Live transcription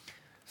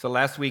So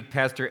last week,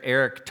 Pastor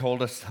Eric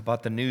told us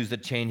about the news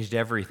that changed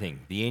everything.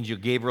 The angel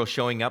Gabriel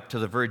showing up to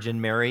the Virgin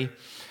Mary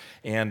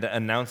and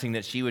announcing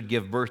that she would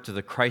give birth to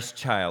the Christ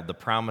child, the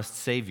promised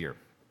Savior.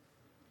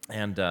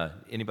 And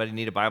anybody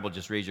need a Bible,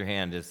 just raise your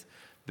hand as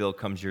Bill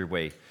comes your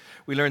way.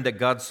 We learned that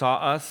God saw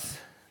us,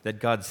 that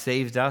God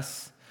saved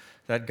us,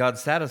 that God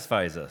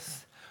satisfies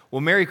us. Well,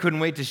 Mary couldn't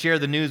wait to share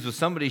the news with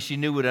somebody she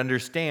knew would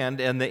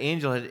understand, and the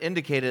angel had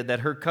indicated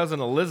that her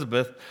cousin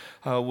Elizabeth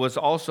was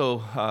also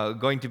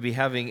going to be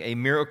having a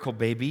miracle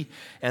baby,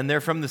 and they're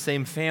from the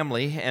same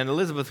family. And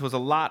Elizabeth was a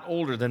lot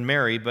older than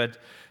Mary, but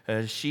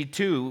she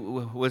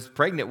too was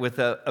pregnant with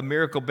a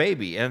miracle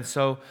baby. And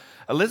so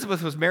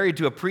Elizabeth was married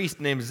to a priest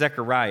named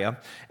Zechariah,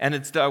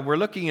 and we're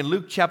looking in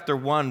Luke chapter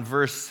 1,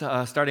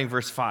 starting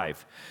verse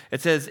 5.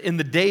 It says, "In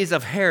the days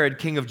of Herod,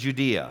 king of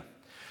Judea."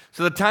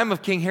 So the time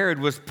of King Herod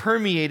was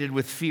permeated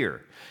with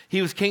fear.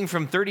 He was king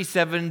from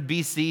 37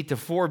 BC to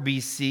 4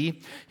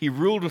 BC. He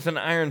ruled with an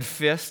iron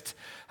fist.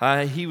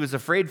 He was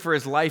afraid for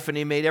his life, and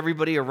he made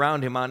everybody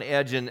around him on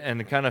edge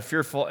and kind of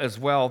fearful as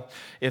well.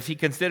 If he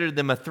considered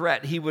them a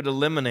threat, he would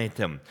eliminate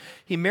them.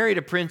 He married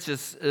a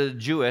princess,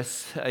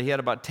 Jewess. He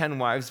had about 10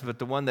 wives, but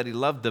the one that he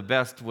loved the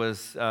best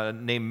was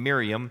named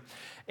Miriam,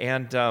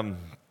 and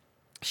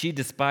she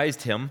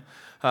despised him.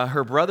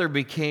 Her brother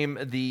became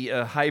the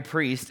high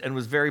priest and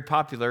was very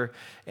popular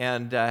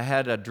and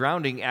had a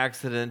drowning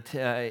accident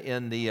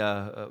in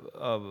the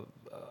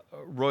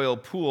royal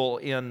pool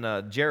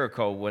in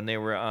Jericho when they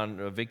were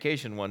on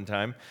vacation one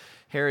time.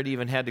 Herod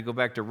even had to go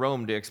back to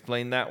Rome to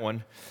explain that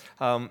one.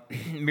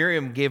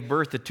 Miriam gave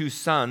birth to 2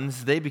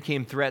 sons. They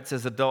became threats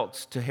as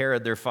adults to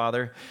Herod, their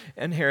father,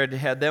 and Herod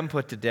had them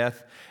put to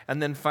death.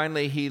 And then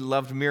finally, he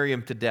loved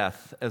Miriam to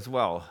death as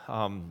well.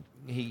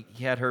 He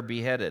had her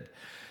beheaded.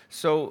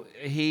 So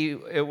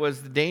it was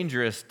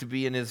dangerous to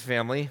be in his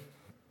family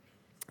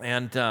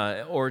and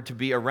or to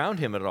be around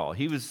him at all.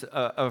 He was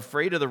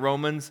afraid of the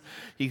Romans,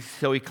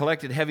 so he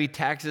collected heavy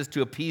taxes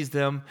to appease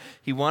them.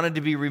 He wanted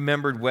to be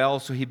remembered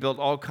well, so he built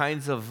all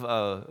kinds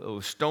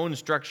of stone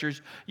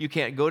structures. You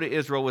can't go to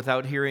Israel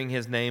without hearing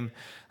his name,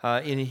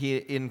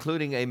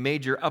 including a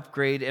major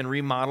upgrade and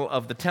remodel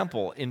of the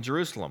temple in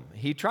Jerusalem.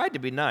 He tried to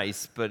be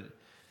nice, but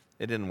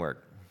it didn't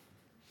work.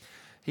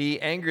 He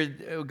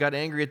got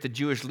angry at the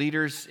Jewish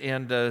leaders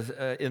and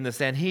in the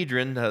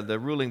Sanhedrin, the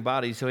ruling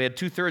body, so he had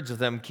 2/3 of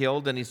them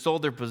killed, and he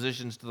sold their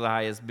positions to the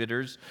highest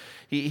bidders.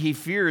 He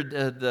feared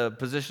the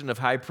position of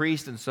high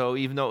priest, and so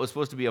even though it was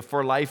supposed to be a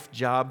for-life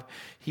job,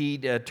 he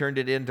turned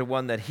it into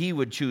one that he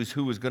would choose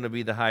who was going to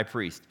be the high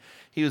priest.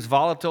 He was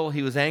volatile,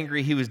 he was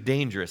angry, he was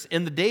dangerous.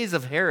 In the days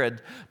of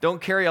Herod,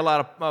 don't carry a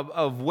lot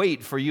of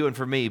weight for you and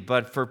for me,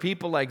 but for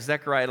people like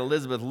Zechariah and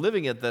Elizabeth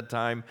living at that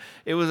time,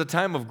 it was a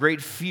time of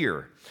great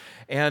fear.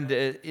 And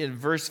in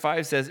verse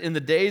 5 says, "In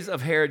the days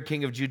of Herod,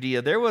 king of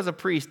Judea, there was a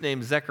priest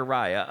named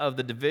Zechariah of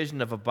the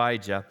division of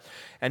Abijah,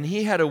 and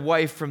he had a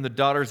wife from the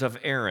daughters of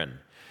Aaron."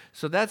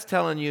 So that's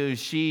telling you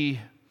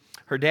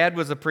her dad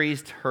was a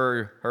priest,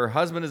 her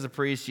husband is a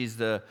priest, she's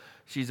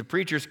a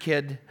preacher's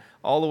kid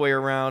all the way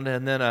around,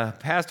 and then a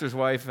pastor's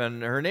wife,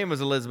 and her name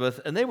was Elizabeth,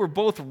 and they were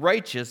both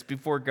righteous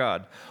before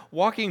God,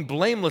 walking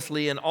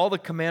blamelessly in all the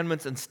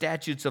commandments and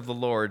statutes of the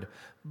Lord,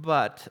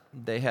 but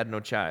they had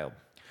no child,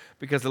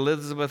 because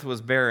Elizabeth was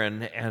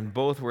barren and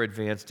both were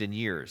advanced in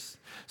years.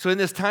 So in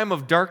this time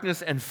of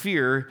darkness and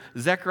fear,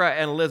 Zechariah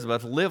and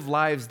Elizabeth lived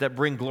lives that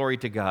bring glory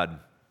to God.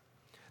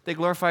 They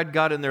glorified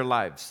God in their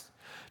lives.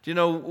 Do you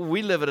know,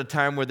 we live at a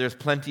time where there's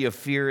plenty of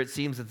fear. It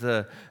seems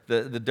that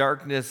the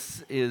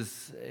darkness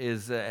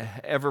is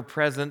ever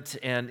present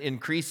and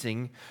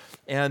increasing.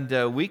 And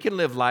we can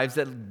live lives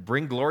that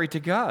bring glory to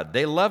God.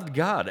 They loved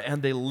God,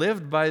 and they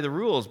lived by the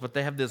rules, but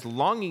they have this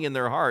longing in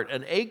their heart,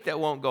 an ache that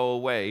won't go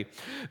away,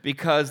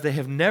 because they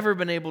have never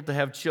been able to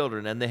have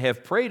children, and they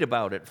have prayed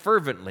about it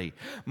fervently,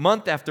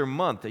 month after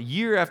month,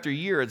 year after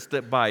year. It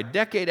slipped by,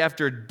 decade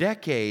after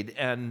decade,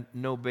 and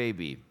no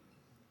baby.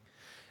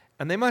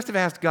 And they must have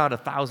asked God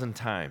 1,000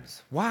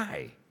 times,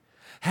 why?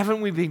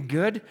 Haven't we been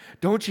good?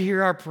 Don't you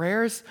hear our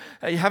prayers?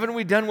 Haven't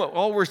we done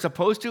all we're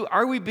supposed to?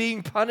 Are we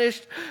being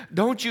punished?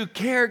 Don't you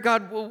care,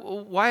 God?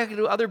 Why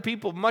do other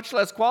people, much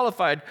less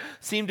qualified,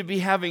 seem to be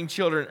having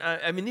children?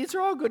 I mean, these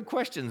are all good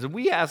questions, and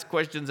we ask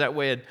questions that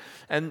way,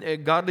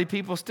 and godly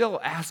people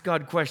still ask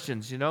God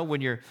questions. You know,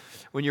 when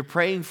you're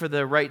praying for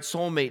the right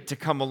soulmate to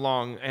come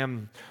along,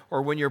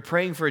 or when you're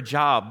praying for a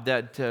job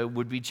that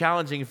would be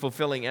challenging and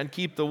fulfilling and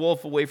keep the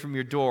wolf away from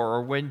your door,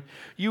 or when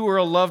you or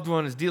a loved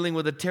one is dealing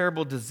with a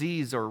terrible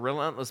disease or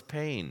relentless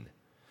pain,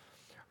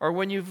 or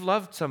when you've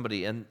loved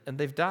somebody and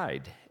they've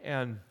died,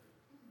 and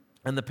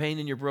the pain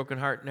in your broken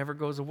heart never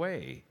goes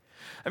away.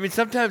 I mean,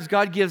 sometimes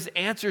God gives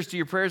answers to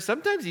your prayers.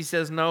 Sometimes he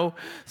says no.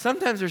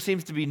 Sometimes there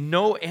seems to be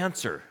no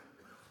answer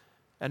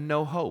and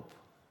no hope.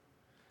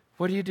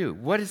 What do you do?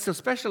 What is so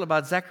special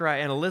about Zechariah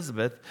and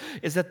Elizabeth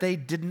is that they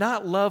did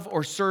not love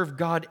or serve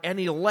God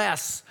any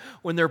less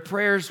when their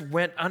prayers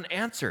went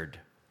unanswered.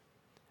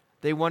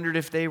 They wondered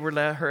if they were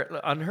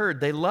unheard.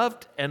 They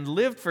loved and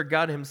lived for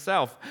God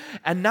himself,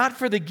 and not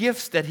for the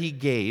gifts that he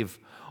gave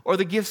or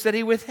the gifts that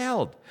he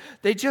withheld.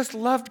 They just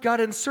loved God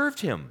and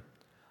served him,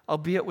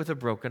 albeit with a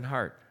broken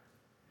heart.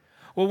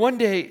 Well, one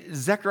day,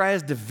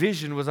 Zechariah's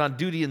division was on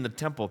duty in the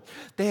temple.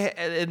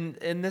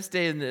 In this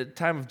day, in the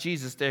time of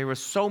Jesus, there were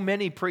so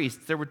many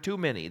priests. There were too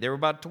many. There were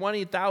about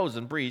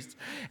 20,000 priests.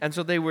 And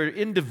so they were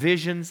in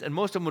divisions, and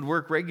most of them would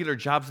work regular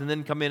jobs and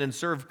then come in and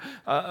serve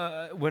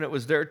when it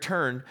was their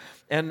turn.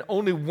 And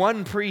only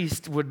one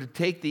priest would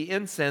take the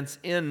incense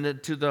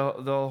in to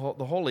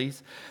the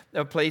holies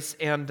place.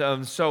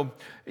 And so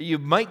you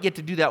might get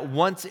to do that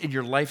once in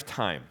your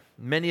lifetime.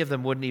 Many of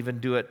them wouldn't even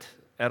do it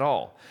at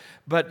all.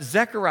 But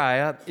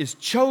Zechariah is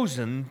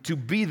chosen to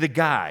be the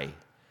guy.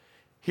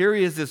 Here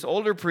he is, this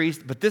older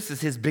priest, but this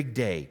is his big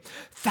day.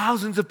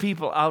 Thousands of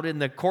people out in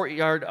the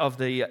courtyard of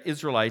the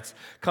Israelites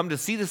come to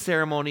see the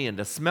ceremony and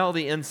to smell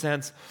the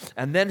incense,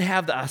 and then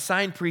have the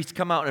assigned priest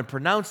come out and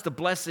pronounce the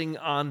blessing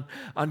on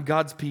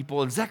God's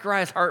people. And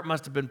Zechariah's heart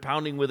must have been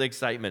pounding with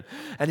excitement,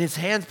 and his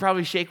hands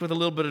probably shake with a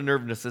little bit of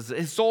nervousness.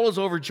 His soul is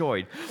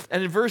overjoyed.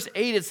 And in verse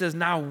 8 it says,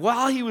 "Now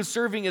while he was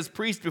serving as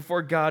priest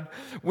before God,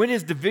 when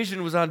his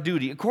division was on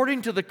duty,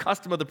 according to the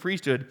custom of the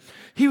priesthood,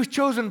 he was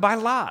chosen by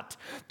lot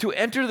to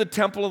enter the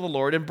temple of the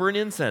Lord and burn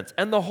incense.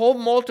 And the whole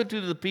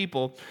multitude of the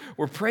people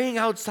were praying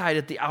outside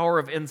at the hour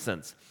of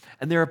incense.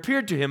 And there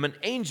appeared to him an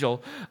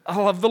angel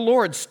of the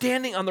Lord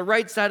standing on the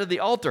right side of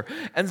the altar.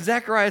 And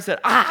Zechariah said,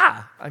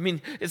 ah!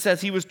 It says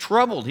he was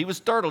troubled, he was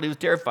startled, he was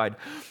terrified.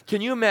 Can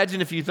you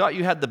imagine if you thought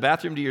you had the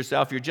bathroom to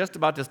yourself, you're just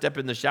about to step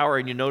in the shower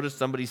and you notice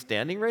somebody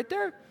standing right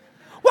there?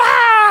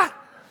 Wah!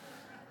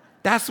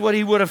 That's what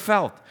he would have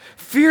felt.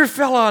 Fear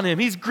fell on him.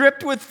 He's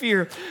gripped with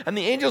fear. And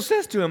the angel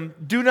says to him,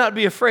 "Do not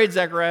be afraid,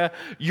 Zechariah.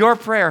 Your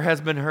prayer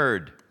has been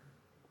heard."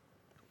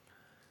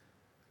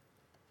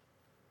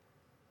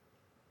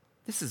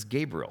 This is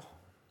Gabriel.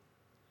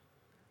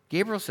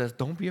 Gabriel says,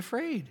 "Don't be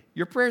afraid.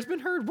 Your prayer has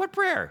been heard." What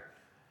prayer?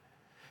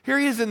 Here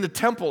he is in the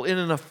temple in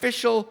an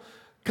official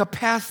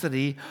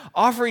capacity,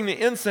 offering the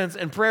incense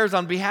and prayers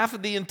on behalf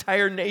of the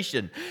entire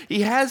nation.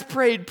 He has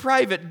prayed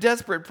private,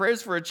 desperate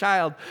prayers for a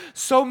child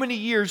so many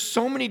years,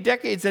 so many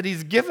decades that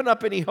he's given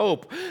up any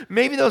hope.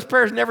 Maybe those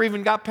prayers never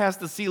even got past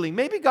the ceiling.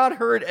 Maybe God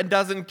heard and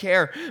doesn't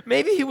care.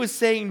 Maybe he was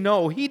saying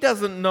no. He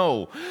doesn't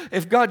know.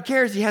 If God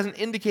cares, he hasn't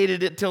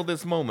indicated it till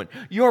this moment.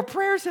 Your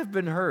prayers have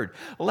been heard.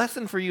 A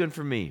lesson for you and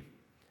for me.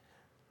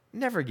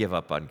 Never give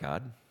up on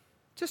God.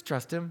 Just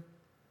trust him.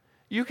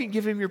 You can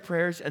give him your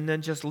prayers and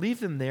then just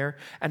leave them there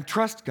and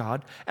trust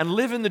God and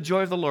live in the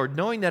joy of the Lord,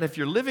 knowing that if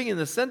you're living in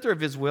the center of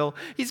his will,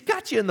 he's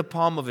got you in the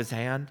palm of his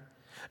hand.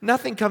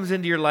 Nothing comes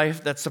into your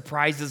life that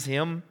surprises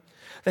him,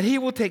 that he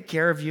will take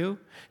care of you.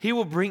 He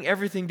will bring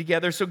everything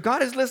together. So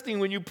God is listening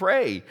when you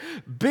pray.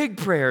 Big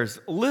prayers,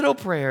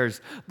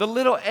 the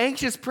little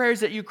anxious prayers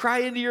that you cry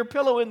into your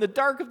pillow in the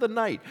dark of the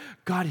night.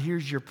 God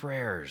hears your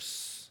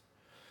prayers.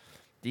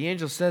 The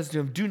angel says to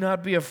him, "Do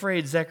not be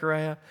afraid,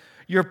 Zechariah.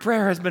 Your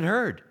prayer has been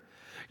heard.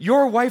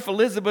 Your wife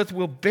Elizabeth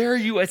will bear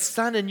you a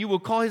son, and you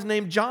will call his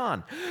name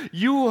John.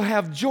 You will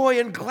have joy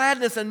and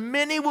gladness, and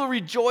many will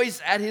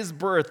rejoice at his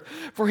birth,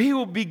 for he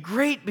will be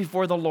great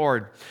before the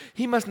Lord.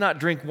 He must not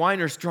drink wine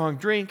or strong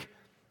drink,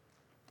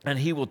 and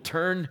he will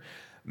turn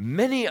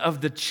many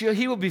of the children.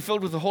 He will be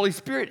filled with the Holy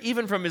Spirit,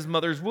 even from his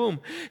mother's womb.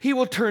 He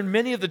will turn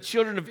many of the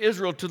children of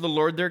Israel to the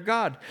Lord their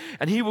God,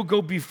 and he will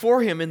go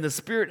before him in the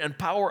spirit and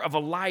power of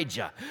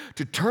Elijah,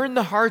 to turn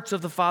the hearts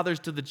of the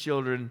fathers to the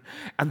children,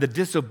 and the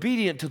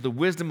disobedient to the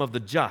wisdom of the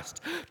just,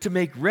 to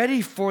make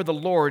ready for the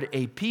Lord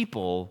a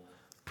people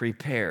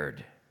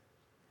prepared."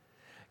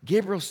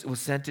 Gabriel was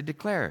sent to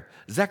declare,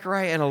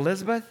 Zechariah and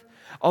Elizabeth,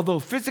 although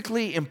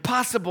physically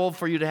impossible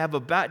for you to have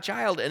a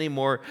child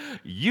anymore,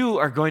 you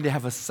are going to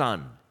have a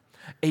son,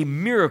 a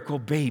miracle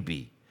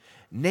baby.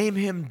 Name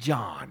him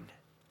John,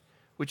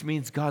 which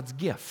means God's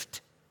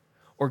gift,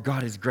 or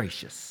God is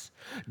gracious.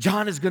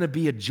 John is going to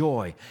be a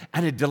joy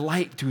and a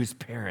delight to his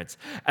parents,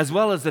 as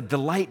well as a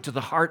delight to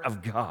the heart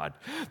of God.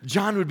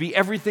 John would be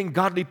everything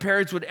godly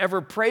parents would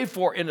ever pray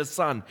for in a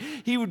son.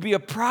 He would be a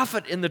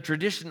prophet in the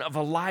tradition of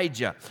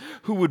Elijah,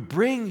 who would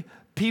bring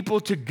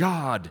people to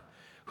God,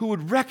 who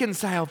would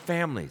reconcile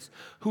families,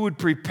 who would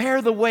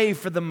prepare the way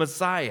for the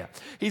Messiah.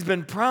 He's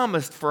been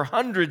promised for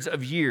hundreds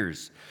of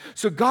years.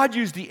 So God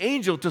used the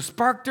angel to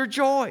spark their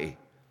joy.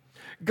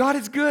 God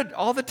is good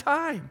all the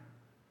time.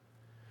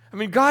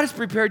 God is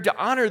prepared to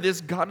honor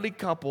this godly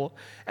couple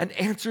and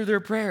answer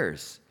their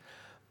prayers.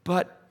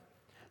 But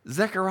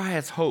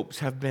Zechariah's hopes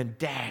have been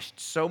dashed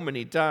so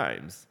many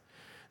times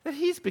that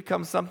he's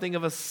become something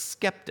of a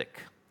skeptic,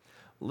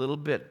 a little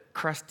bit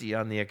crusty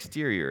on the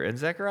exterior. And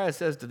Zechariah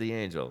says to the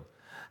angel,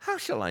 "How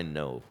shall I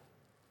know?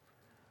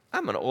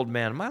 I'm an old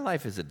man. My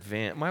wife is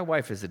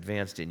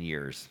advanced in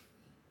years."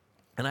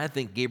 And I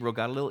think Gabriel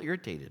got a little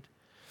irritated.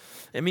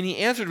 He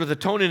answered with a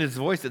tone in his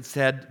voice that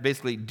said,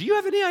 basically, "Do you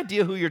have any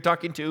idea who you're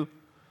talking to?"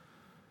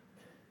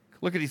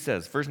 Look what he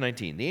says, verse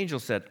 19. The angel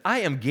said, "I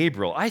am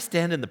Gabriel. I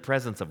stand in the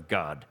presence of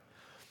God."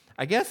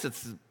 I guess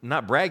it's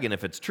not bragging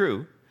if it's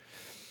true.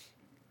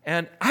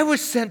 And I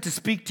was sent to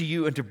speak to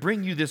you and to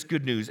bring you this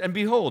good news. And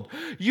behold,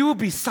 you will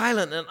be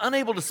silent and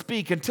unable to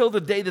speak until the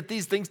day that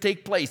these things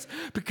take place,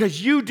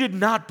 because you did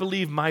not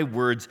believe my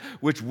words,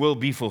 which will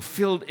be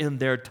fulfilled in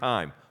their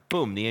time.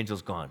 Boom, the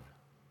angel's gone.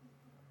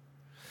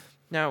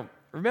 Now,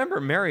 remember,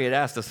 Mary had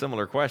asked a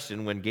similar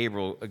question when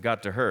Gabriel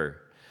got to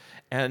her.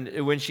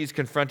 And when she's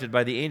confronted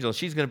by the angel,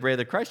 she's going to bear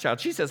the Christ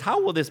child. She says,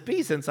 how will this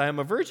be since I am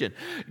a virgin?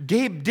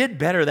 Gabe did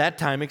better that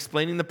time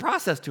explaining the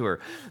process to her.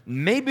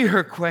 Maybe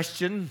her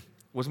question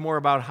was more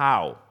about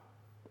how.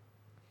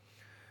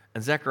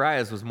 And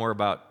Zechariah's was more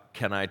about,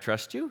 can I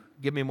trust you?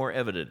 Give me more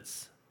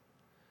evidence.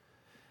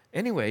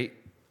 Anyway,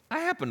 I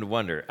happen to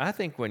wonder, I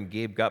think when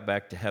Gabe got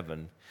back to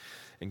heaven,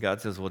 and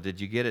God says, well, did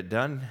you get it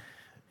done?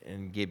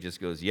 And Gabe just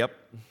goes, yep.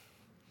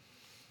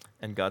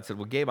 And God said,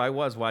 well, Gabe, I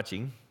was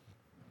watching,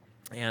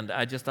 and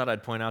I just thought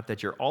I'd point out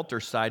that your altar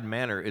side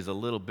manner is a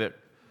little bit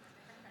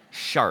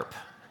sharp.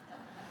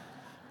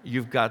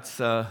 You've got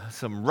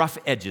some rough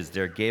edges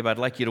there, Gabe, I'd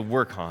like you to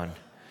work on.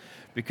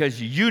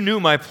 Because you knew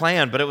my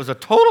plan, but it was a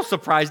total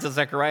surprise to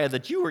Zechariah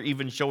that you were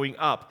even showing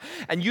up.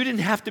 And you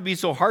didn't have to be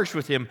so harsh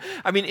with him.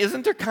 I mean,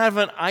 isn't there kind of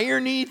an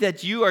irony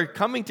that you are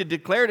coming to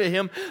declare to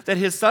him that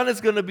his son is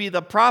going to be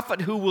the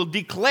prophet who will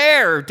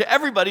declare to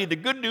everybody the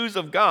good news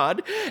of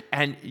God,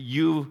 and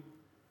you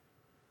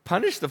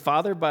punish the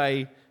father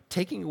by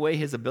taking away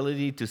his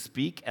ability to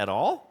speak at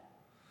all?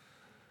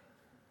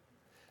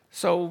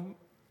 So,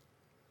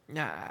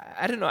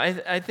 I don't know.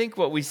 I think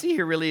what we see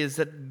here really is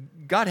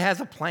that God has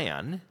a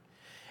plan,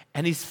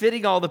 and he's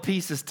fitting all the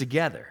pieces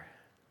together.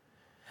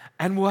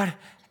 And why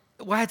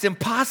it's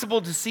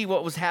impossible to see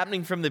what was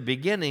happening from the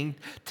beginning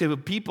to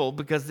people,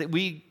 because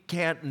we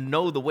can't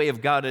know the way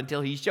of God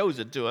until he shows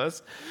it to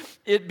us,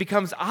 it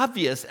becomes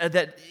obvious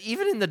that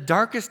even in the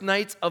darkest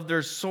nights of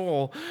their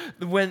soul,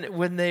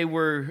 when they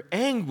were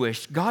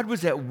anguished, God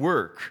was at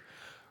work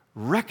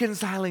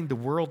reconciling the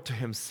world to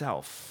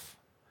himself.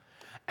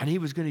 And he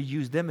was going to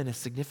use them in a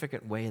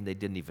significant way, and they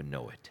didn't even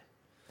know it.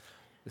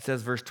 It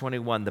says, verse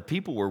 21, the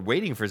people were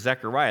waiting for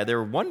Zechariah. They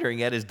were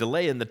wondering at his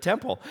delay in the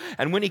temple.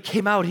 And when he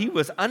came out, he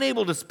was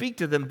unable to speak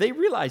to them. They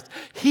realized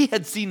he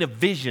had seen a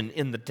vision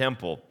in the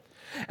temple.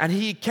 And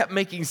he kept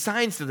making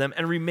signs to them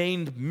and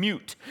remained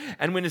mute.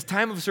 And when his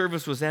time of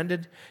service was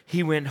ended,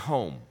 he went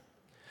home.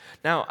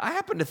 Now, I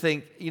happen to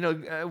think,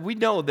 we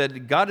know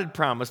that God had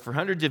promised for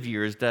hundreds of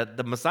years that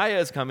the Messiah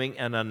is coming,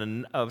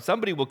 and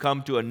somebody will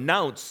come to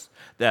announce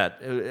that,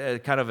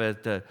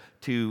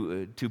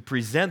 to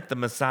present the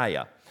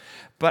Messiah.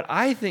 But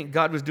I think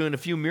God was doing a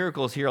few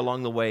miracles here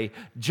along the way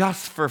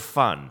just for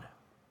fun.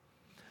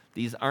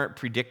 These aren't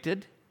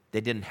predicted.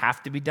 They didn't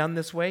have to be done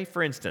this way.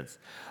 For instance,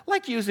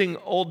 like using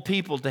old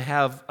people to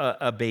have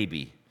a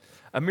baby,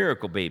 a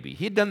miracle baby.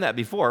 He'd done that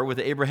before with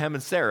Abraham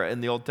and Sarah in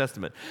the Old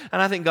Testament.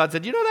 And I think God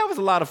said, that was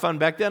a lot of fun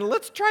back then.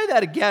 Let's try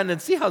that again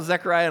and see how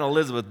Zechariah and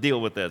Elizabeth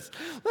deal with this.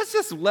 Let's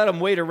just let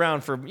them wait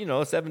around for,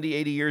 70,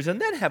 80 years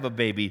and then have a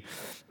baby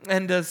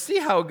and see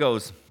how it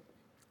goes.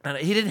 And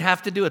he didn't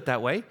have to do it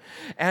that way.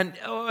 And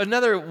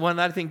another one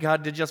I think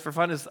God did just for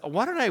fun is,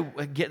 why don't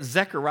I get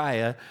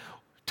Zechariah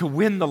to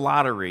win the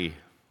lottery?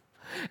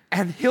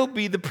 And he'll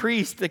be the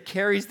priest that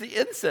carries the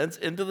incense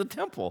into the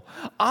temple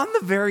on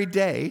the very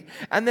day.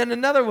 And then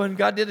another one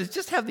God did is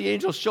just have the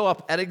angel show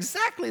up at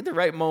exactly the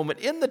right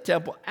moment in the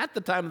temple at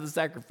the time of the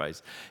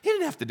sacrifice. He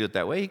didn't have to do it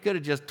that way. He could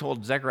have just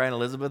told Zechariah and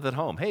Elizabeth at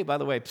home, hey, by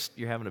the way,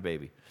 you're having a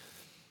baby.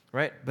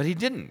 Right? But he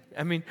didn't.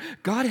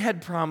 God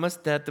had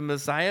promised that the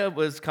Messiah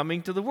was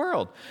coming to the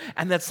world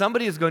and that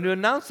somebody is going to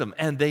announce him.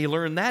 And they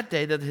learned that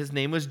day that his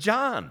name was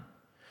John.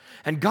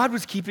 And God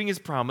was keeping his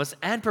promise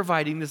and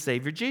providing the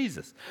Savior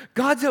Jesus.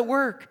 God's at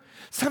work.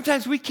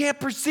 Sometimes we can't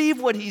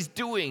perceive what he's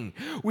doing.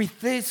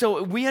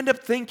 So we end up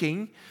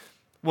thinking,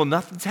 well,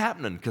 nothing's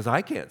happening because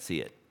I can't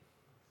see it.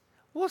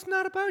 Well, it's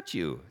not about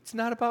you. It's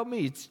not about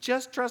me. It's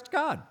just trust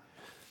God.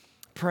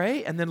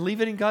 Pray and then leave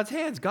it in God's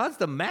hands. God's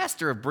the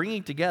master of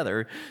bringing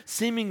together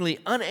seemingly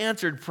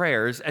unanswered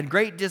prayers and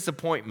great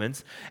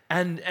disappointments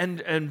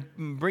and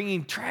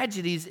bringing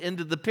tragedies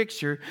into the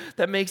picture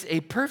that makes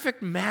a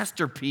perfect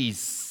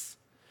masterpiece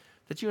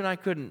that you and I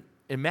couldn't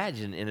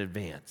imagine in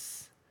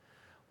advance.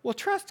 Well,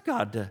 trust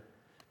God to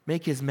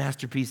make his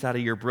masterpiece out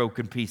of your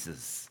broken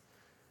pieces.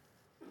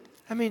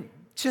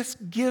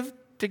 Just give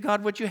to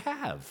God what you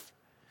have.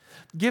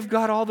 Give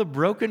God all the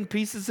broken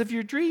pieces of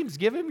your dreams.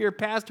 Give him your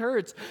past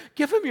hurts.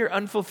 Give him your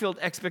unfulfilled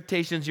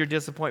expectations, your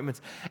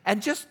disappointments,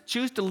 and just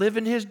choose to live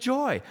in his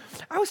joy.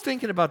 I was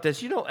thinking about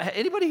this.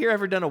 Anybody here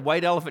ever done a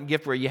white elephant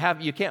gift where you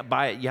can't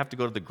buy it, you have to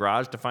go to the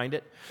garage to find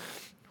it?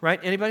 Right?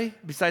 Anybody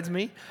besides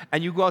me?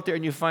 And you go out there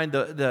and you find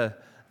the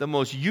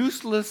most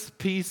useless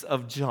piece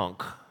of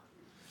junk,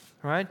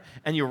 right?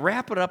 And you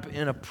wrap it up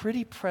in a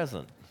pretty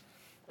present.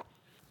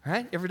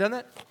 Right? Ever done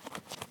that?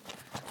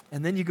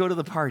 And then you go to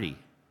the party.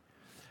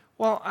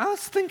 Well, I was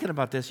thinking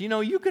about this.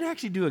 You could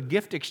actually do a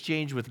gift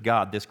exchange with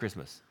God this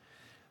Christmas.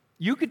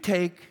 You could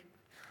take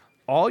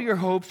all your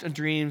hopes and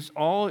dreams,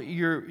 all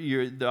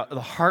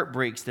the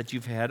heartbreaks that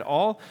you've had,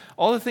 all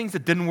the things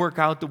that didn't work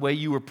out the way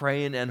you were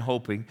praying and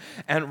hoping,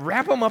 and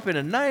wrap them up in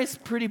a nice,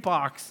 pretty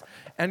box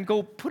and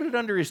go put it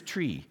under his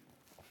tree.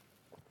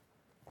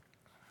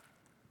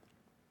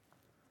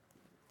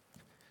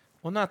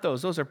 Well, not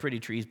those. Those are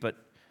pretty trees, but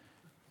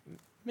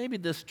maybe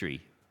this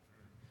tree.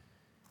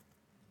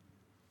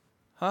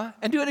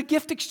 And do it a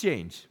gift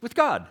exchange with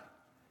God.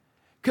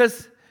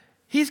 Because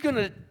he's going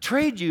to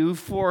trade you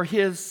for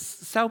his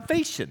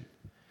salvation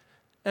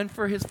and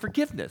for his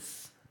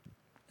forgiveness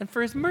and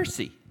for his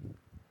mercy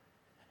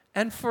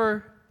and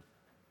for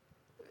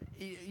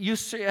you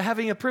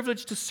having a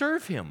privilege to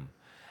serve him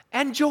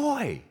and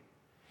joy.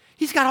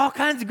 He's got all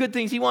kinds of good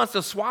things. He wants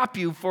to swap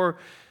you for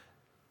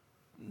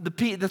the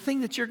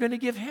thing that you're going to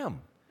give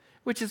him,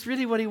 which is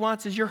really what he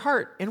wants is your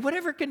heart. In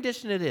whatever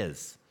condition it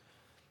is,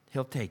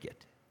 he'll take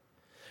it.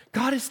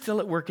 God is still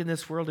at work in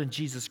this world in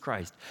Jesus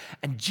Christ.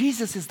 And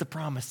Jesus is the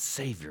promised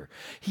Savior.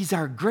 He's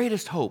our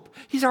greatest hope.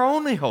 He's our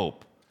only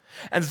hope.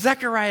 And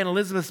Zechariah and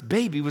Elizabeth's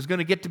baby was going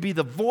to get to be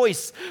the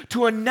voice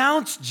to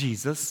announce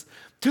Jesus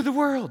to the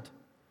world.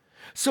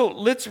 So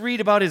let's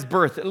read about his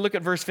birth. Look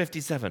at verse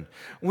 57.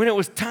 When it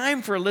was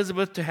time for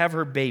Elizabeth to have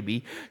her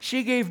baby,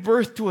 she gave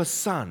birth to a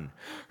son.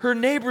 Her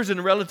neighbors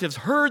and relatives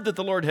heard that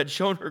the Lord had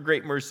shown her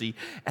great mercy,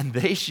 and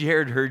they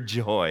shared her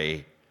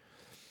joy.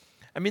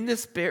 I mean,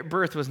 this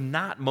birth was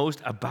not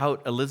most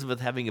about Elizabeth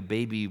having a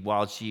baby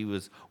while she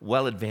was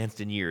well advanced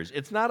in years.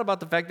 It's not about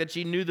the fact that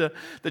she knew the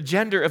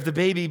gender of the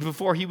baby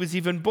before he was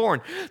even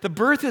born. The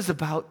birth is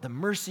about the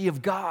mercy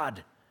of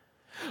God.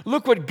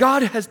 Look what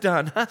God has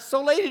done.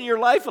 So late in your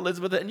life,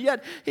 Elizabeth, and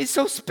yet he's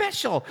so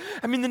special.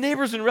 I mean, the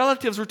neighbors and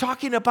relatives were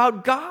talking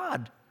about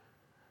God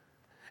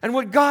and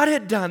what God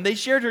had done. They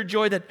shared her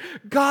joy that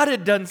God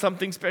had done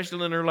something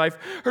special in her life.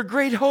 Her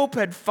great hope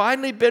had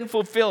finally been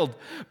fulfilled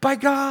by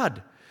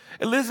God.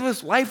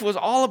 Elizabeth's life was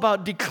all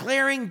about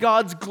declaring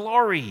God's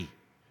glory.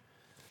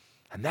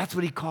 And that's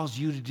what he calls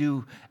you to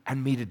do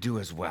and me to do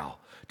as well,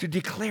 to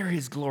declare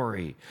his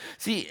glory.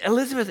 See,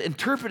 Elizabeth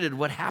interpreted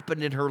what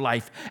happened in her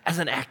life as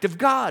an act of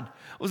God.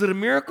 Was it a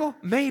miracle?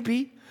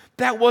 Maybe.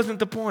 That wasn't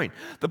the point.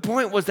 The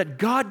point was that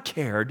God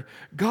cared,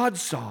 God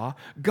saw,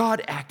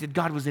 God acted,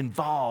 God was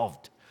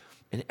involved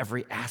in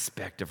every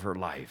aspect of her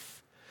life.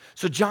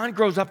 So John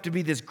grows up to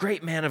be this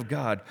great man of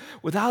God.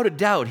 Without a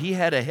doubt, he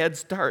had a head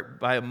start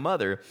by a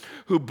mother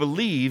who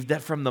believed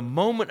that from the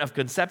moment of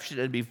conception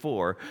and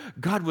before,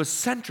 God was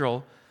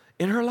central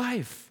in her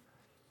life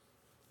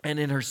and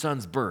in her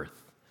son's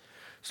birth.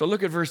 So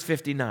look at verse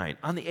 59.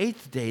 On the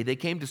 8th day, they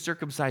came to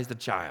circumcise the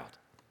child.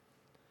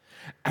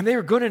 And they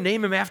were going to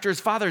name him after his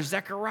father,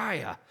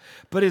 Zechariah.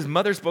 But his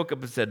mother spoke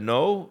up and said,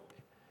 no,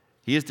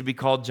 he is to be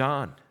called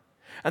John.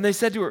 And they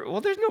said to her,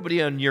 well, there's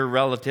nobody on your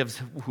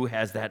relatives who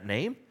has that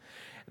name.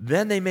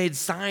 Then they made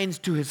signs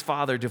to his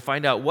father to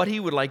find out what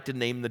he would like to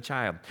name the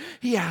child.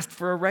 He asked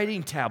for a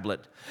writing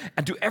tablet,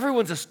 and to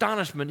everyone's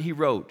astonishment, he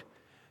wrote,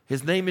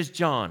 his name is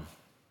John.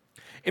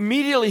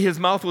 Immediately his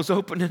mouth was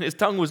opened and his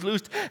tongue was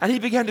loosed, and he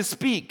began to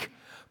speak,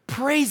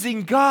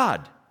 praising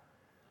God.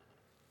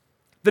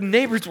 The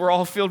neighbors were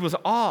all filled with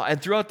awe,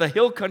 and throughout the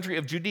hill country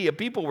of Judea,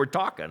 people were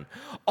talking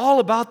all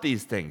about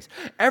these things.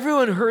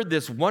 Everyone heard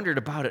this, wondered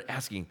about it,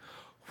 asking,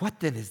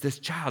 what then is this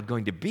child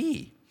going to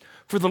be?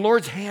 For the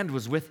Lord's hand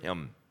was with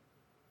him.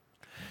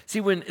 See,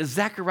 when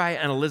Zechariah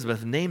and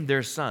Elizabeth named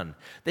their son,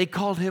 they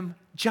called him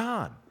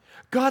John,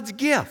 God's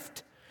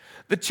gift.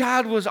 The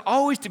child was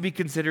always to be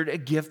considered a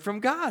gift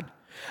from God.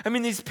 I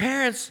mean, these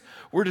parents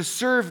were to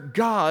serve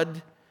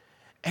God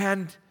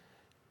and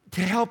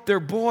to help their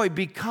boy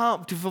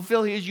to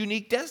fulfill his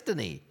unique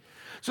destiny.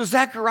 So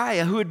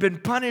Zechariah, who had been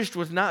punished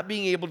with not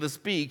being able to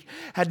speak,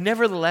 had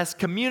nevertheless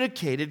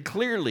communicated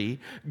clearly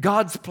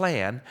God's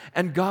plan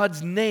and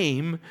God's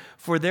name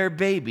for their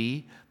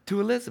baby to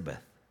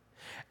Elizabeth.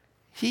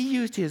 He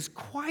used his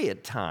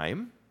quiet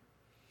time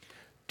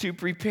to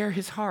prepare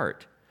his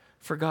heart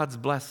for God's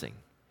blessing.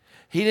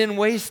 He didn't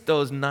waste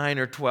those 9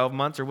 or 12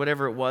 months or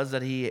whatever it was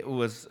that he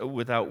was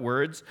without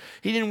words.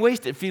 He didn't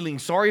waste it feeling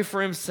sorry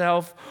for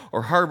himself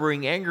or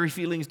harboring angry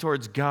feelings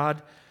towards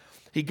God.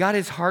 He got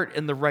his heart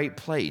in the right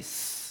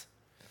place.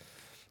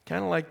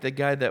 Kind of like the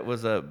guy that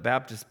was a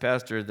Baptist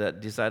pastor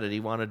that decided he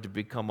wanted to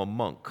become a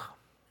monk.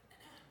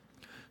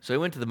 So he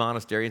went to the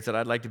monastery and said,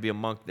 I'd like to be a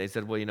monk. They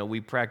said, well,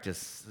 we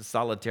practice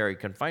solitary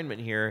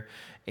confinement here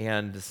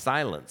and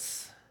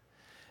silence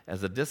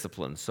as a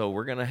discipline. So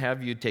we're going to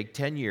have you take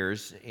 10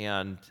 years,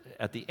 and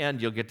at the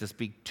end, you'll get to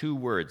speak 2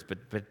 words.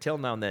 But till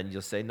now and then,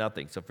 you'll say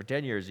nothing. So for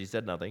 10 years, he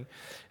said nothing.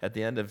 At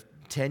the end of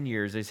 10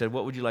 years, they said,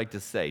 what would you like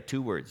to say?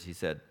 2 words. He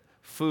said,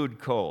 food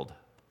cold.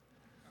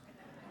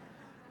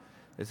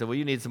 They said, well,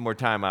 you need some more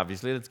time,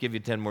 obviously. Let's give you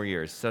 10 more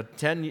years. So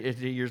 10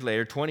 years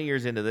later, 20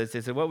 years into this,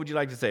 they said, what would you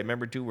like to say?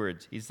 Remember 2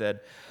 words. He said,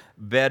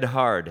 bed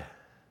hard.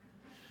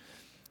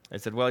 I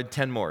said, well,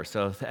 10 more.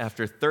 So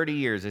after 30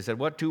 years, they said,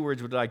 what 2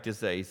 words would you like to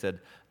say? He said,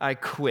 I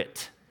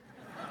quit.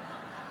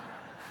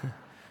 He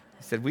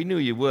said, we knew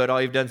you would.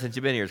 All you've done since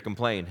you've been here is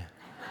complain.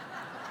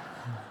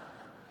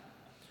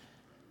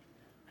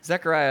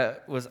 Zechariah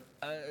was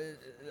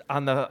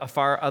on the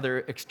far other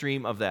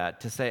extreme of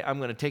that, to say, I'm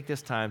going to take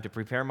this time to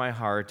prepare my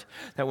heart,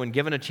 that when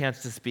given a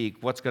chance to speak,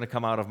 what's going to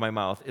come out of my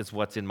mouth is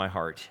what's in my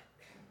heart.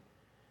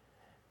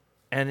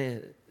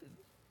 And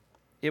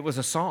it was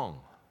a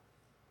song.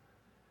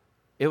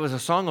 It was a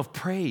song of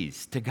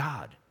praise to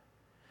God.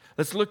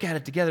 Let's look at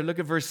it together. Look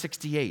at verse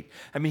 68.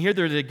 I mean, here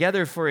they're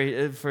together for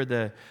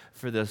the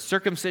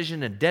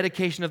circumcision and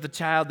dedication of the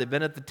child. They've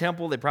been at the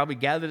temple. They probably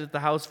gathered at the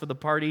house for the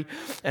party.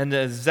 And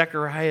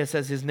Zechariah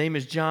says his name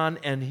is John,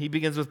 and he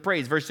begins with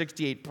praise. Verse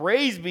 68,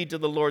 praise be to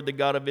the Lord, the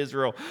God of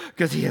Israel,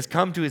 because he has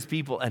come to his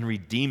people and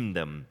redeemed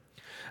them.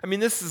 I mean,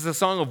 this is a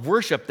song of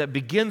worship that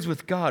begins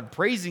with God,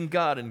 praising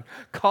God and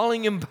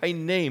calling him by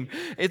name.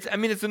 It's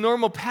a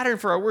normal pattern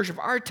for our worship.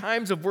 Our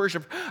times of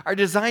worship are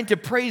designed to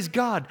praise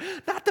God,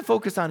 not to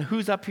focus on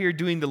who's up here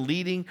doing the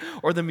leading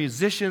or the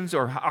musicians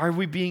or are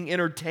we being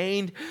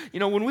entertained. You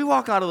know, when we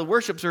walk out of the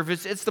worship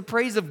service, it's the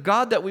praise of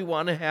God that we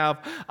want to have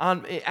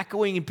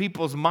echoing in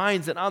people's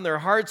minds and on their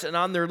hearts and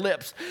on their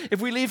lips.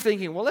 If we leave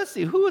thinking, well, let's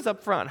see, who was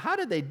up front? How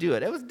did they do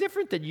it? It was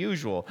different than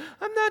usual.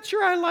 I'm not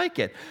sure I like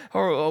it.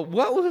 Or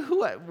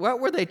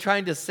what were they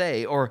trying to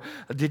say? Or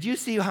did you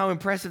see how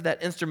impressive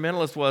that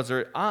instrumentalist was?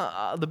 Or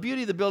the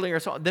beauty of the building or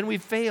so on? Then we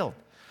failed.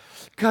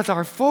 Because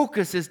our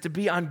focus is to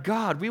be on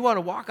God. We want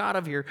to walk out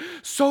of here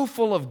so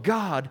full of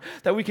God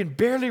that we can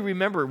barely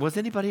remember, was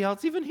anybody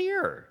else even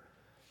here?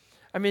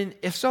 I mean,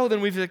 if so,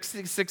 then we've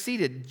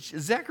succeeded.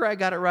 Zechariah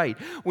got it right.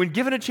 When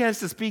given a chance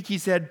to speak, he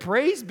said,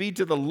 praise be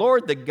to the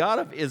Lord, the God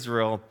of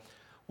Israel.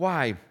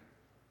 Why?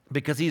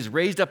 Because he's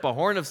raised up a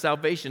horn of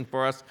salvation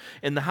for us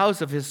in the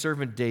house of his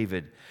servant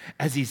David,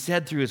 as he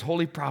said through his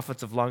holy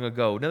prophets of long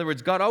ago. In other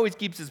words, God always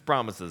keeps his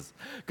promises.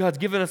 God's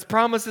given us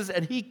promises,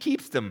 and he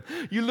keeps them.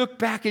 You look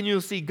back and you'll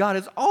see God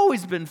has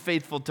always been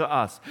faithful to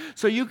us.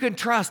 So you can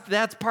trust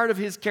that's part of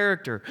his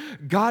character.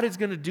 God is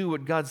going to do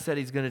what God said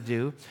he's going to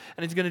do,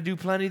 and he's going to do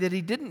plenty that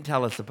he didn't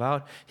tell us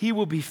about. He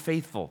will be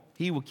faithful.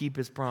 He will keep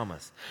his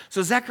promise.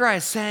 So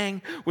Zechariah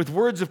sang with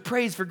words of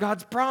praise for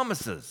God's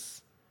promises.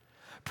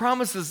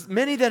 Promises,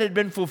 many that had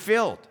been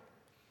fulfilled,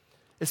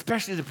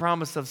 especially the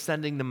promise of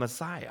sending the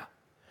Messiah.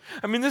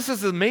 I mean, this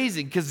is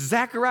amazing because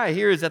Zechariah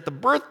here is at the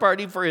birth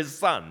party for his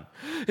son.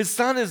 His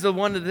son is the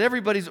one that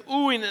everybody's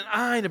oohing and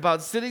eyeing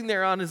about, sitting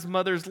there on his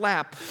mother's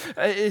lap,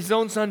 his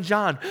own son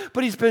John.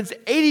 But he spends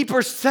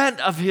 80%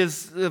 of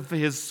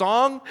his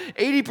song,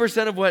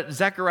 80% of what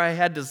Zechariah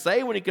had to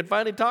say when he could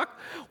finally talk,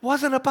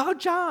 wasn't about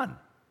John.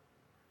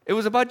 It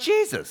was about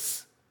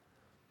Jesus.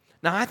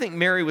 Now, I think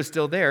Mary was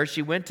still there.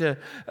 She went to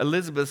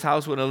Elizabeth's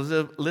house when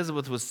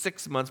Elizabeth was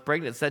 6 months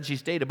pregnant. Said she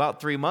stayed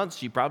about 3 months.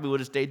 She probably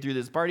would have stayed through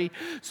this party.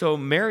 So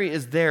Mary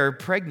is there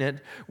pregnant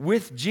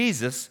with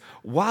Jesus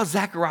while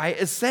Zechariah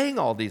is saying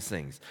all these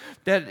things.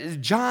 That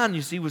John,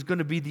 you see, was going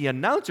to be the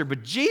announcer,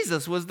 but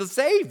Jesus was the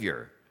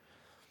Savior.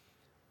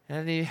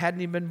 And he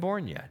hadn't even been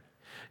born yet.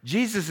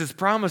 Jesus is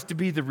promised to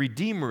be the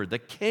Redeemer, the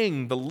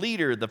King, the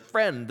Leader, the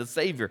Friend, the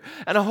Savior,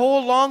 and a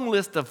whole long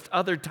list of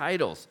other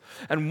titles.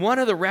 And one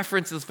of the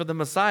references for the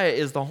Messiah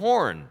is the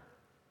horn,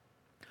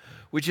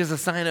 which is a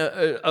sign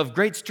of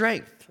great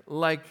strength,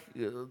 like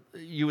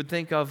you would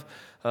think of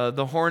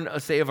the horn,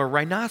 say, of a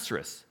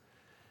rhinoceros,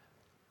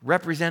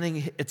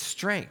 representing its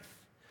strength.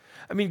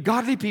 I mean,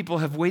 godly people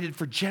have waited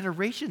for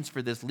generations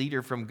for this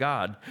leader from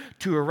God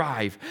to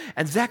arrive.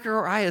 And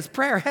Zechariah's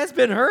prayer has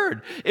been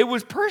heard. It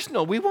was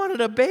personal. We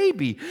wanted a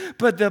baby.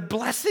 But the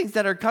blessings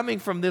that are coming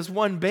from this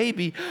one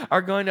baby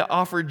are going to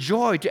offer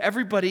joy to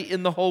everybody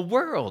in the whole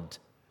world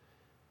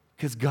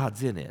because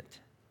God's in it.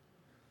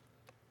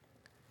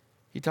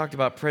 He talked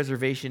about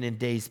preservation in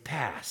days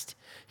past.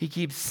 He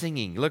keeps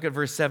singing. Look at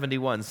verse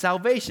 71.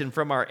 Salvation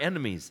from our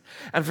enemies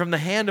and from the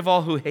hand of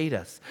all who hate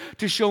us,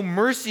 to show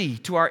mercy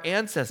to our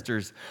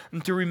ancestors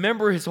and to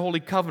remember his holy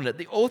covenant,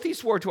 the oath he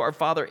swore to our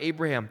father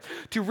Abraham,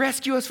 to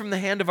rescue us from the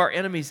hand of our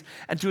enemies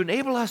and to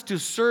enable us to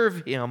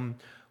serve him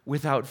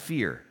without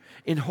fear,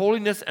 in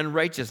holiness and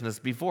righteousness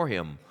before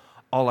him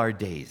all our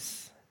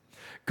days.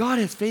 God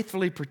has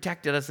faithfully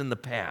protected us in the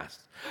past.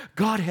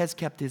 God has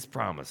kept his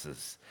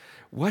promises.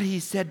 What he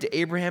said to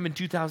Abraham in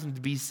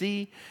 2000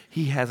 BC,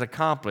 he has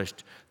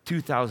accomplished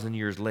 2,000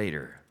 years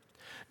later.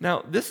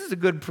 Now, this is a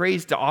good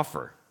praise to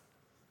offer.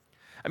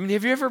 I mean,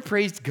 have you ever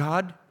praised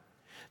God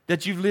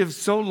that you've lived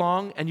so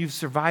long and you've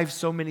survived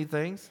so many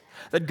things?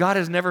 That God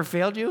has never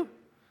failed you?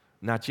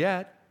 Not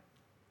yet.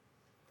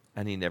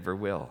 And he never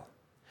will.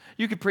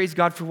 You could praise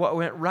God for what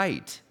went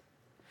right.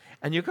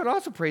 And you could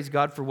also praise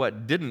God for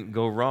what didn't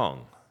go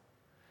wrong.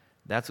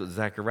 That's what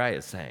Zechariah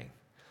is saying.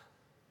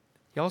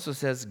 He also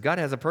says God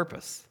has a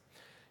purpose.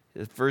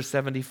 Verse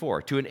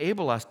 74, to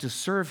enable us to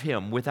serve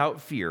him without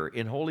fear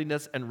in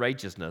holiness and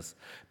righteousness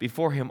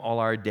before him all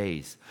our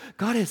days.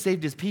 God has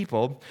saved his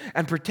people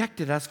and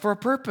protected us for a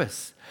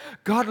purpose.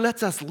 God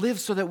lets us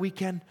live so that we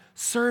can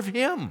serve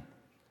him.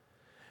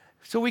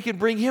 so we can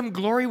bring him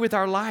glory with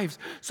our lives,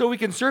 so we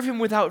can serve him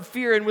without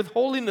fear and with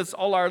holiness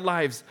all our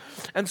lives.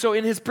 And so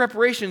in his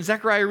preparation,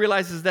 Zechariah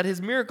realizes that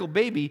his miracle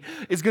baby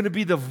is going to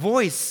be the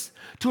voice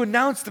to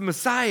announce the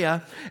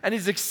Messiah, and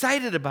he's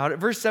excited about it.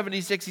 Verse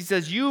 76, he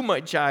says, "You,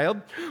 my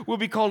child, will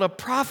be called a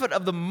prophet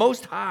of the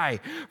Most High,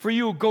 for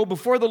you will go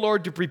before the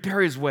Lord to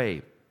prepare his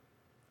way."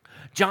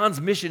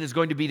 John's mission is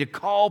going to be to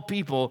call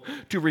people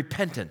to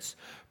repentance.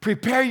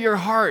 Prepare your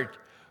heart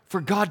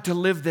for God to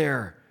live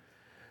there.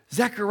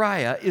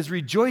 Zechariah is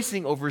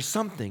rejoicing over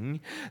something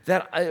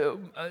that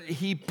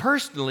he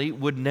personally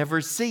would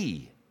never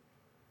see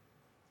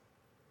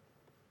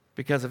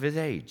because of his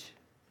age.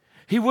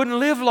 He wouldn't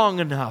live long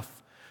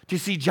enough to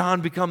see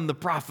John become the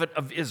prophet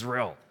of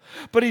Israel.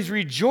 But he's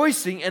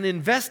rejoicing and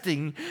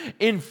investing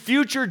in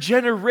future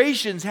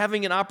generations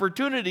having an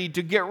opportunity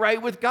to get right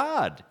with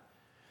God.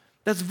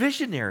 That's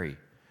visionary.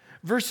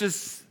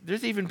 Versus,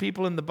 there's even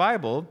people in the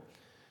Bible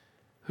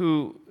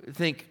who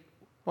think,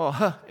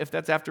 well, if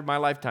that's after my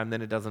lifetime,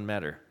 then it doesn't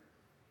matter.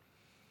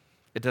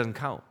 It doesn't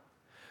count.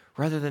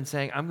 Rather than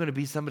saying, I'm going to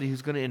be somebody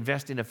who's going to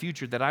invest in a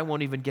future that I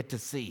won't even get to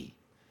see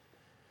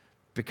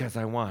because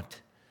I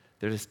want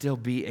there to still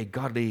be a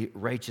godly,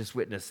 righteous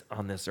witness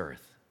on this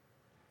earth.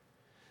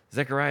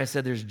 Zechariah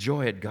said there's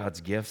joy at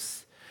God's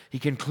gifts. He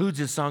concludes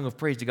his song of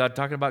praise to God,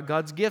 talking about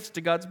God's gifts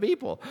to God's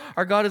people.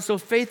 Our God is so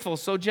faithful,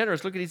 so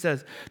generous. Look what he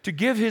says, to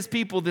give his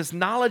people this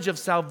knowledge of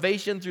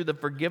salvation through the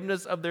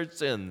forgiveness of their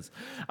sins.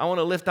 I want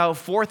to lift out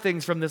 4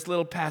 things from this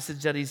little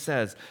passage that he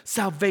says.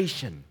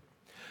 Salvation.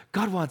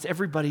 God wants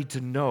everybody to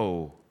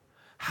know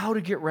how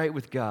to get right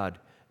with God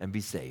and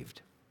be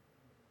saved.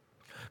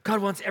 God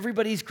wants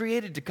everybody he's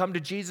created to come to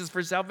Jesus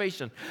for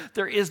salvation.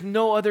 There is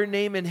no other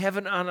name in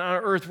heaven and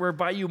on earth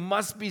whereby you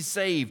must be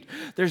saved.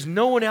 There's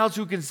no one else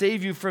who can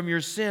save you from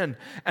your sin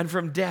and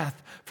from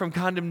death, from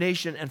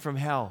condemnation and from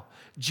hell.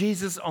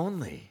 Jesus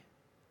only.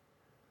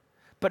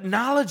 But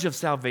knowledge of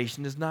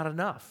salvation is not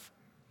enough.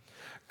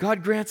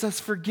 God grants us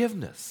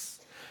forgiveness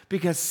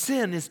because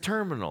sin is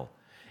terminal.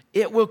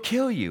 It will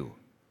kill you.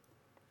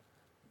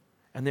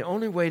 And the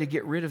only way to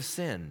get rid of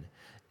sin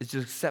is to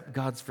accept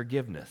God's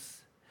forgiveness.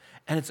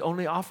 And it's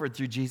only offered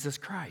through Jesus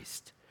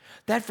Christ.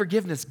 That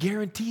forgiveness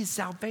guarantees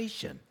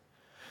salvation.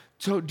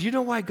 So do you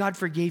know why God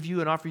forgave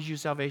you and offers you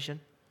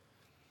salvation?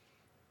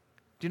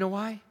 Do you know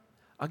why?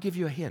 I'll give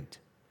you a hint.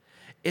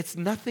 It's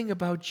nothing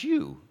about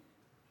you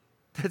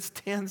that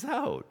stands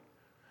out.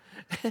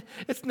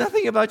 It's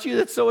nothing about you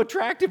that's so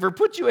attractive or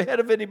puts you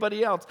ahead of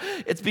anybody else.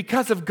 It's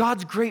because of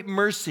God's great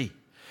mercy.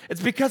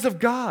 It's because of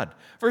God.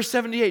 Verse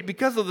 78,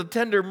 because of the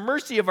tender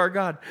mercy of our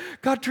God.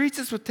 God treats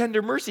us with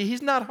tender mercy.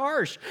 He's not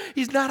harsh.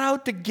 He's not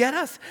out to get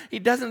us. He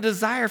doesn't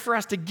desire for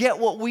us to get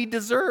what we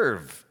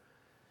deserve.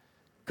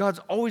 God's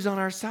always on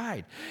our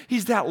side.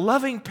 He's that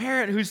loving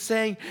parent who's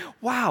saying,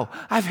 wow,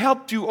 I've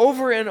helped you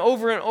over and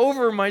over and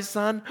over, my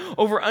son,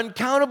 over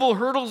uncountable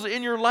hurdles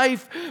in your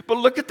life, but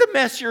look at the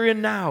mess you're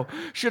in now.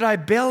 Should I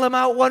bail him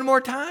out one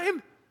more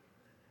time?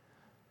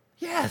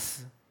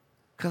 Yes,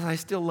 because I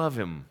still love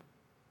him.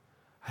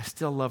 I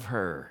still love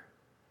her.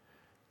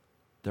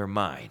 They're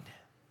mine.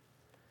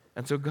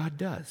 And so God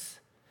does.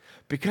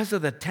 Because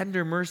of the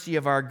tender mercy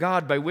of our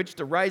God, by which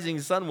the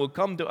rising sun will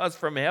come to us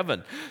from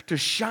heaven, to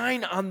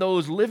shine on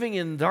those living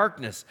in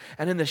darkness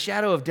and in the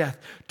shadow of death,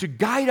 to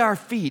guide our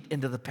feet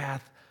into the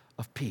path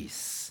of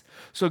peace.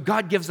 So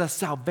God gives us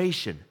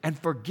salvation and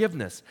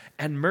forgiveness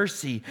and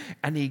mercy,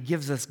 and he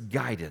gives us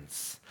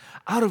guidance.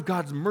 Out of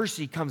God's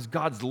mercy comes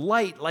God's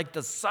light like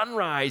the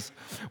sunrise.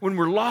 When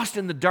we're lost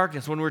in the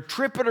darkness, when we're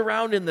tripping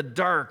around in the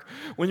dark,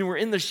 when we're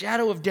in the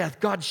shadow of death,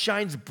 God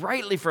shines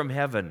brightly from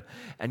heaven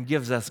and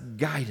gives us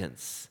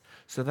guidance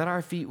so that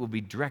our feet will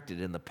be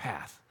directed in the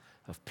path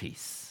of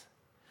peace.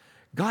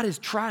 God is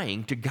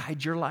trying to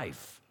guide your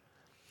life.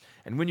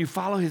 And when you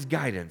follow his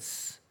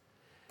guidance,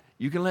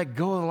 you can let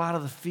go of a lot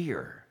of the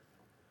fear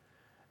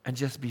and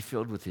just be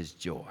filled with his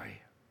joy.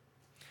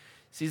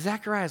 See,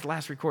 Zechariah's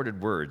last recorded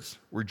words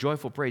were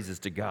joyful praises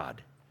to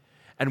God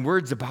and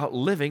words about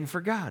living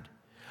for God.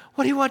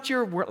 What do you want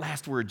your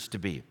last words to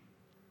be?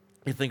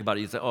 You think about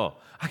it, you say, oh,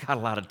 I got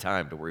a lot of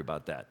time to worry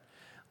about that.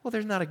 Well,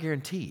 there's not a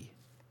guarantee.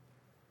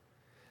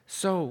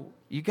 So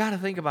you got to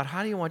think about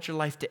how do you want your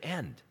life to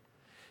end?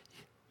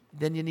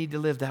 Then you need to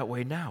live that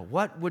way now.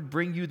 What would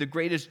bring you the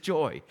greatest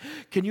joy?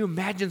 Can you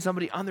imagine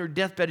somebody on their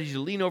deathbed as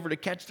you lean over to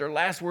catch their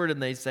last word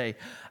and they say,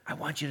 I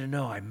want you to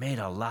know I made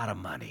a lot of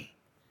money.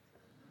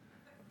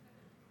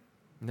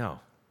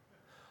 No.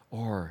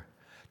 Or,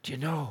 do you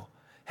know,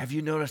 have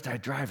you noticed I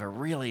drive a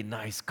really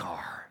nice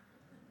car?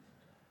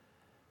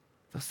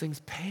 Those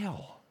things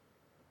pale.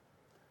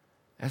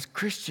 As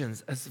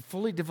Christians, as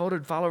fully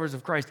devoted followers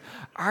of Christ,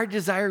 our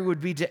desire would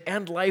be to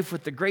end life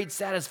with the great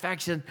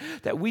satisfaction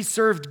that we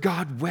served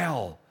God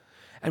well.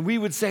 And we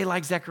would say,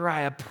 like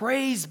Zechariah,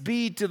 praise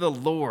be to the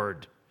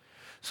Lord.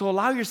 So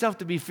allow yourself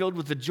to be filled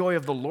with the joy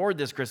of the Lord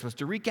this Christmas,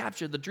 to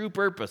recapture the true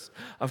purpose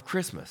of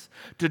Christmas,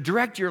 to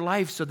direct your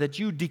life so that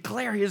you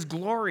declare his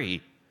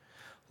glory.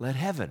 Let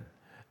heaven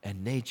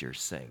and nature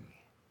sing.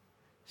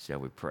 Shall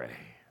we pray?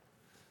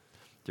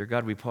 Dear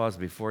God, we pause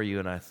before you,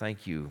 and I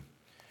thank you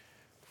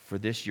for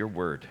this, your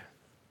word.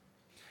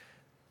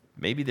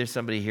 Maybe there's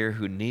somebody here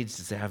who needs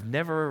to say, I've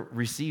never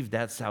received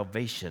that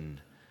salvation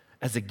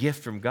as a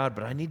gift from God,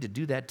 but I need to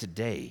do that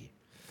today.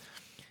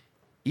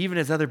 Even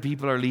as other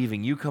people are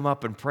leaving, you come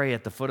up and pray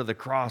at the foot of the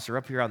cross or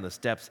up here on the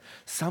steps.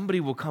 Somebody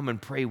will come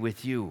and pray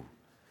with you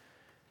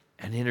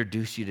and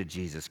introduce you to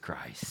Jesus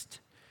Christ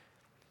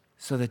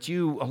so that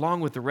you, along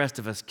with the rest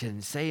of us,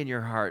 can say in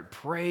your heart,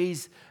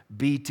 praise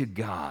be to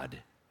God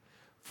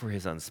for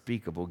his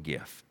unspeakable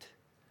gift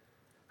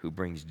who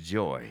brings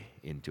joy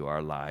into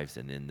our lives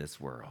and in this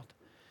world.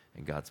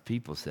 And God's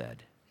people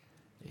said,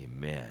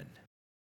 amen.